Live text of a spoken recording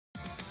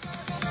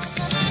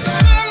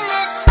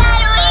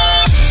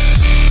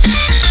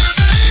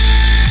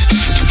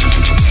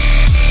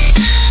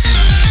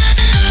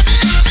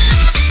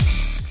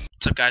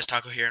guys,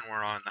 Taco here, and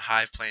we're on the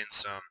Hive playing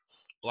some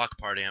Block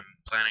Party. I'm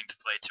planning to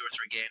play 2 or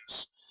 3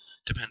 games.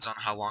 Depends on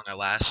how long I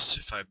last.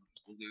 If I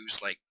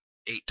lose like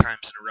 8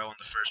 times in a row on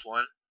the first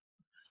one,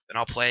 then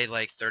I'll play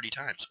like 30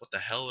 times. What the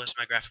hell is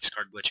my graphics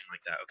card glitching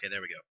like that? Okay,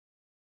 there we go.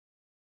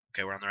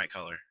 Okay, we're on the right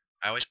color.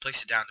 I always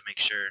place it down to make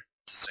sure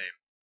it's the same.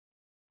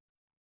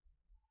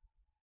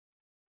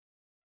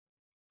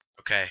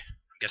 Okay,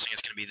 I'm guessing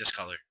it's going to be this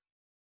color.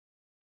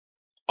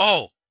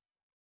 Oh!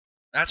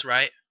 That's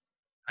right.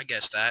 I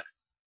guessed that.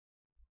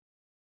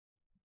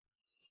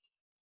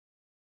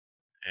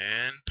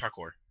 And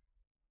parkour.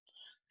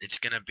 It's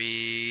going to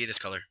be this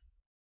color.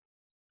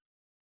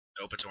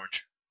 Nope, it's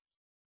orange.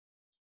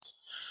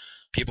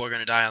 People are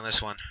going to die on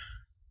this one.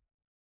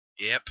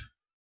 Yep.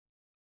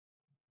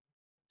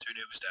 2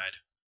 noobs died.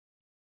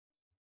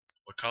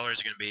 What color is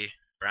it going to be?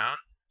 Brown?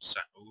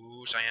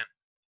 Ooh, cyan.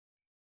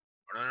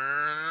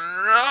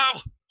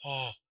 No!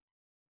 Oh!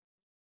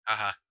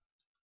 Haha.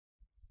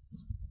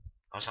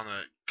 I was on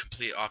the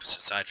complete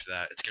opposite side for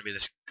that. It's going to be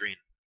this green.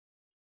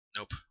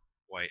 Nope.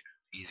 White.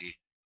 Easy.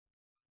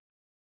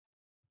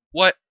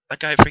 What? That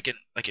guy freaking,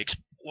 like,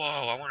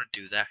 whoa, I want to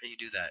do that. How do you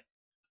do that?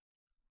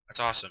 That's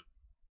awesome.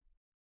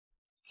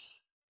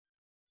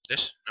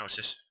 This? No, it's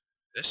this.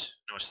 This?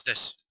 No, it's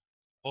this.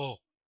 Oh.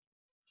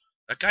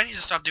 That guy needs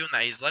to stop doing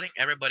that. He's letting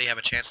everybody have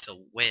a chance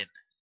to win.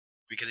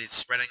 Because he's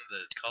spreading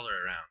the color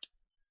around.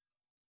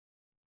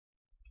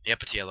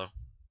 Yep, it's yellow.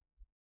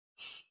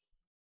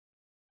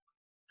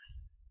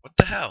 What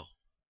the hell?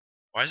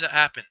 Why does that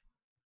happen?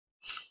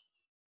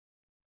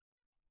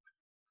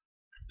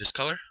 This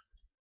color?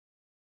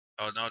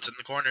 Oh no, it's in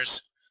the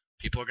corners.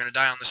 People are gonna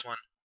die on this one.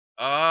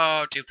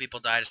 Oh, 2 people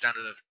died. It's down to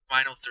the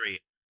final 3.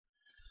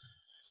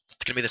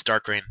 It's gonna be this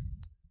dark green.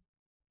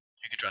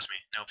 You can trust me.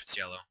 Nope, it's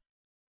yellow.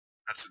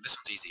 This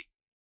one's easy.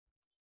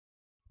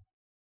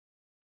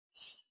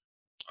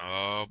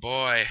 Oh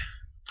boy.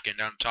 Getting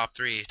down to top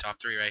 3.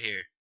 Top 3 right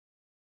here.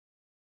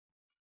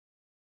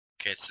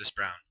 Okay, it's this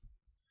brown.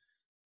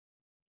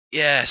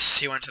 Yes,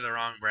 he went to the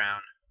wrong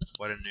brown.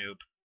 What a noob.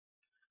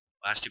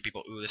 Last 2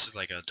 people. Ooh, this is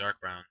like a dark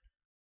brown.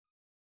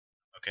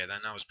 Okay,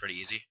 then that was pretty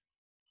easy.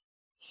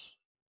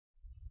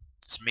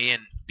 It's me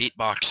and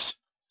Beatbox.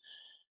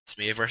 It's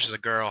me versus a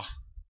girl.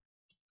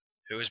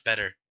 Who is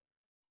better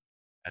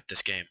at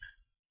this game?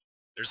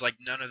 There's like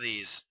none of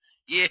these.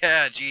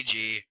 Yeah,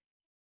 GG.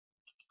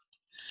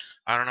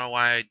 I don't know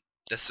why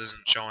this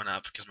isn't showing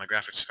up, because my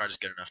graphics card is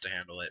good enough to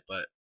handle it,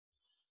 but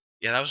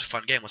yeah, that was a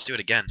fun game. Let's do it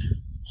again.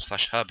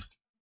 /hub. Let's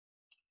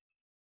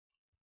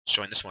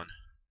join this one.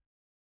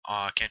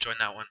 Aw, I can't join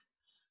that one.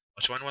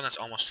 Let's join one that's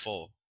almost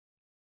full.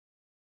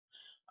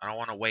 I don't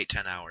want to wait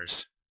 10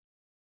 hours.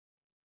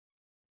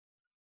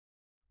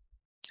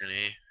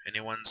 Any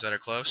ones that are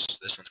close?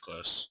 This one's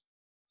close.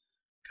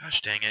 Gosh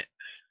dang it.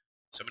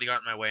 Somebody got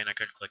in my way and I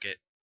couldn't click it.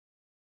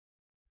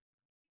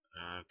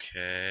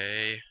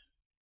 Okay.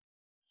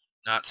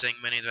 Not seeing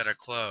many that are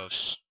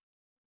close.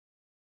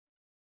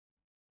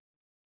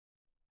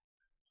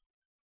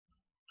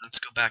 Let's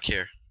go back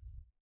here.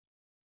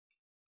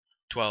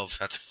 12.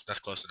 That's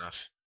close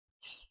enough.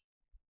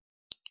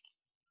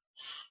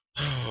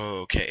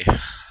 Okay.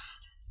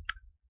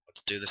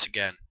 Let's do this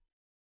again.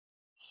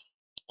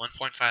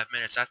 1.5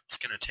 minutes. That's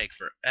gonna take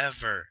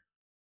forever.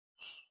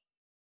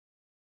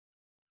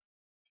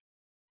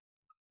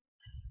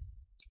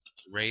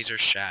 Razor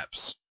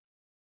Shaps.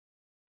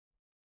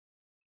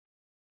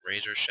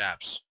 Razor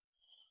Shaps.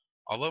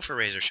 I'll vote for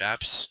Razor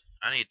Shaps.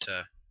 I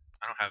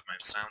don't have my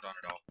sound on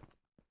at all.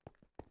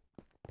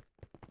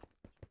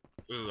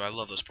 Ooh, I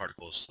love those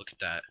particles. Look at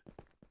that.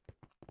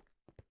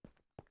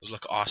 Those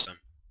look awesome.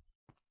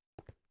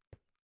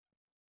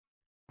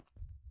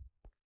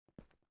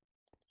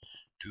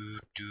 Do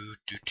do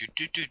do do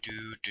do do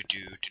do do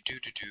do do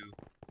do do.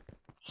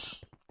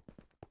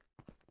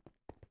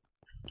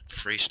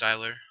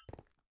 Freestyler.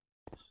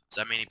 Does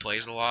that mean he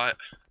plays a lot?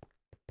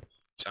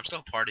 So I'm still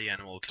a party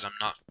animal because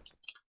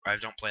I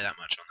don't play that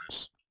much on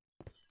this.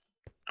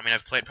 I mean,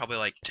 I've played probably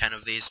like 10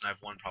 of these and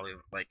I've won probably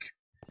like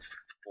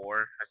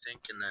 4, I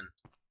think, and then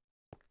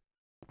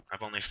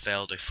I've only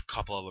failed a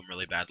couple of them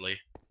really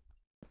badly.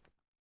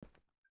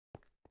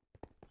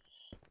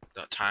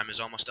 The time is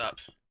almost up.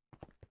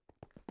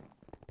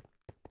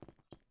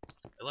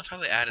 I love how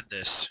they added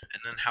this,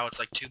 and then how it's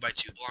like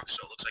 2x2 blocks,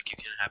 so it looks like you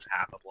can have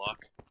half a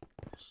block.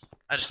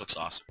 That just looks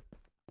awesome.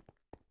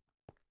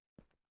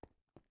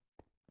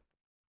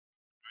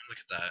 Look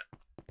at that.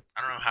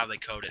 I don't know how they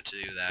code it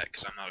to do that,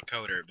 because I'm not a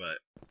coder, but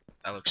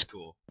that looks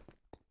cool.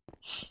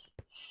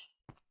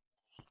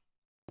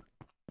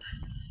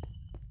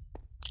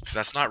 Because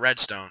that's not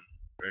redstone.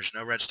 There's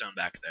no redstone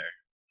back there.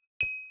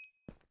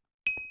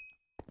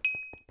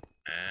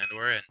 And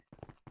we're in.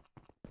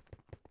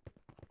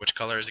 Which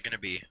color is it going to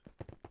be?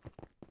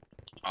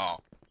 Oh.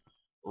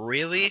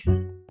 Really?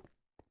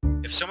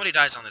 If somebody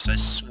dies on this, I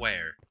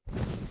swear.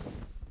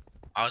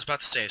 I was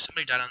about to say, if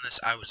somebody died on this,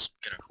 I was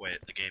going to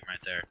quit the game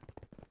right there.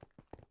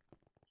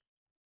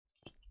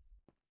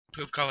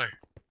 Poop color.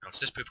 No, it's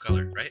this poop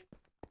color, right?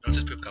 No, it's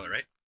this poop color,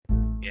 right?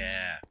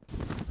 Yeah.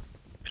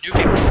 A new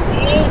people.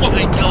 Oh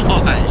my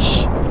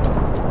gosh!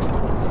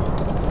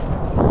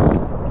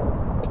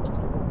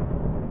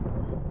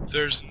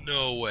 There's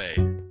no way.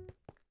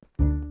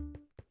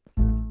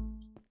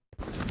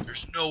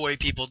 There's no way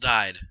people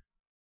died.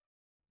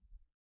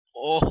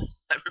 Oh,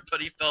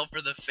 everybody fell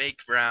for the fake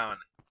brown.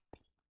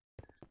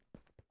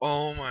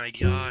 Oh my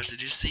gosh,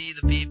 did you see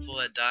the people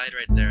that died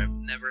right there? I've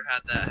never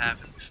had that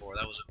happen before.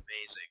 That was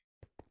amazing.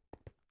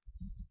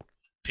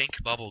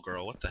 Pink bubble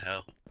girl, what the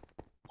hell?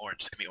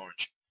 Orange, it's gonna be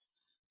orange.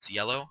 It's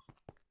yellow?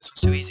 This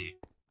one's too easy.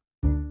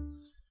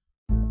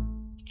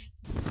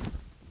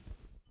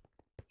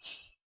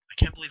 I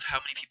can't believe how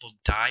many people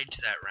died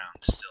to that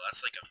round still.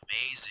 That's like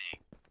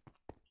amazing.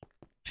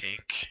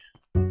 Pink.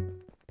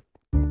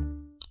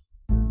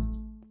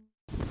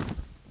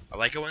 I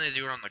like it when they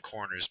do it on the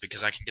corners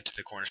because I can get to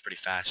the corners pretty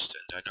fast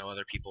and I know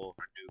other people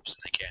are noobs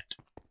and they can't.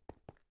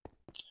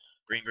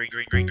 Green, green,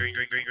 green, green, green,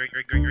 green, green, green,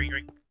 green, green, green,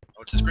 green.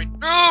 Oh, it's this green.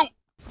 No!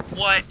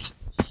 What?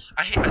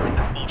 I think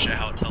that's bullshit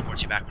how it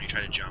teleports you back when you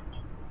try to jump.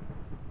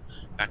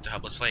 Back to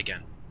hub. Let's play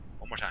again.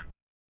 One more time.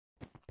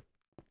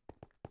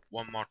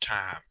 One more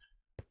time.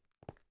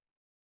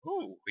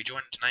 Ooh, we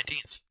joined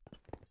 19th.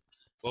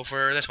 Go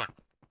for this one.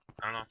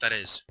 I don't know what that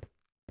is.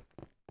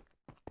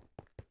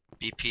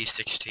 BP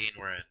 16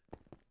 we're in.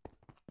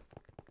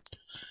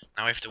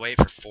 Now we have to wait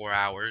for 4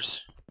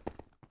 hours.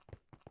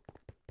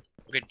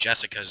 Look at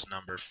Jessica's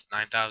number.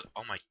 9,000.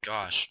 Oh my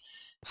gosh.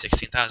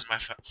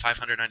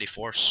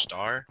 16,594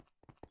 star.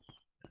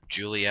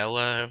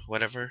 Juliella,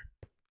 whatever.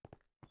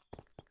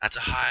 That's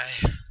a high.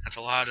 That's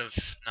a lot of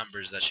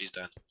numbers that she's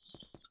done.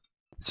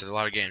 It's a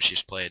lot of games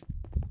she's played.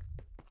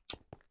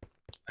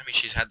 I mean,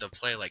 she's had to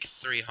play like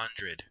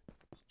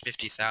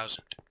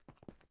 350,000.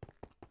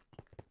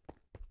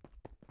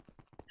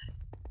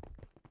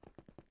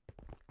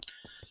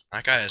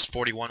 That guy has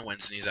 41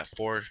 wins and he's at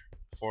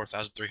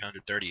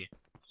 4,330.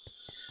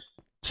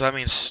 So that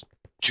means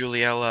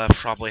Juliella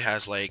probably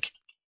has like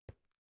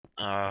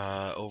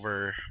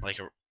over like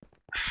a,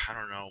 I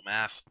don't know,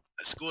 math.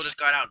 The school just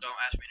got out. Don't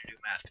ask me to do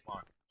math. Come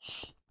on.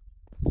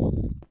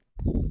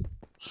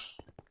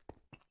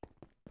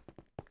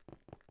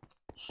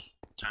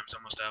 Time's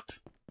almost up.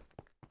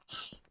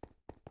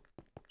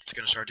 It's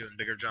gonna start doing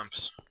bigger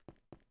jumps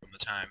from the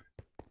time.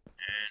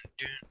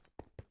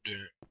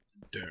 And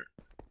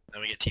then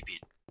we get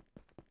TP'd.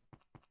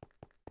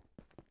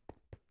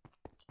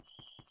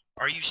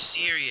 Are you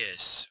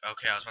serious?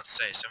 Okay, I was about to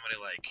say, somebody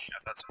like, I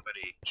thought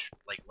somebody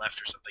like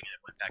left or something and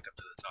it went back up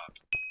to the top.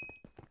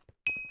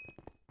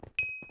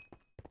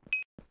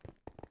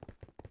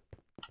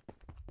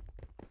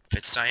 If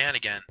it's cyan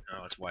again,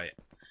 oh, it's white.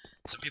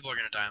 Some people are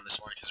gonna die on this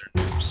one because they're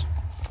noobs.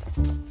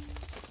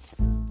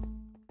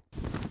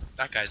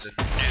 That guy's a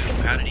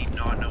noob. How did he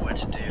not know what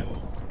to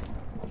do?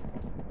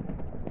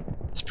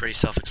 It's pretty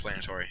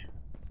self-explanatory.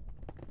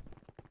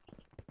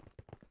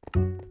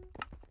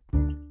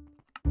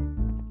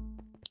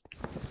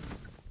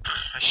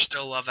 I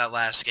still love that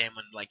last game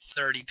when like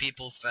 30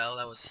 people fell.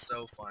 That was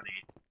so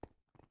funny.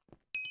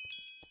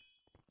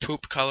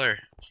 Poop color.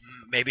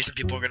 Maybe some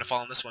people are gonna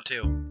fall in this one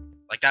too.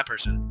 Like that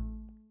person.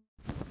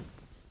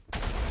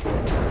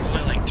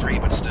 Only like 3,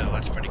 but still,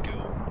 that's pretty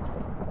cool.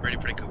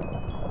 Pretty cool.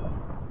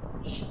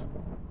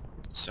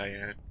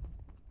 Cyan.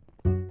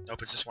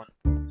 Nope, it's this one.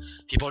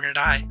 People are gonna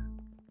die.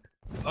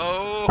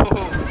 Oh!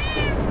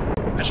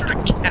 I heard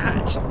a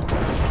cat!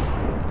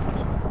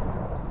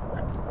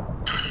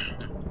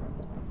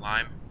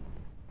 Lime.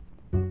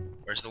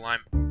 Where's the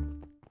lime?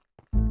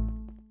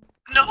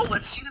 No,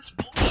 let's see, that's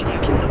bullshit. You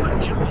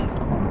cannot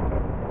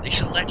jump. They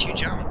should let you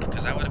jump,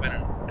 because that would have been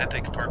an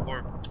epic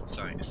parkour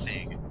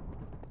thing.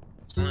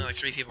 There's only like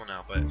 3 people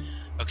now, but...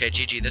 Okay,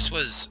 GG, this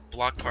was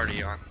Block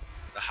Party on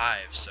the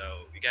Hive,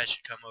 so you guys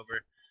should come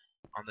over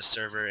on the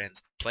server and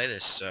play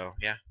this, so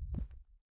yeah.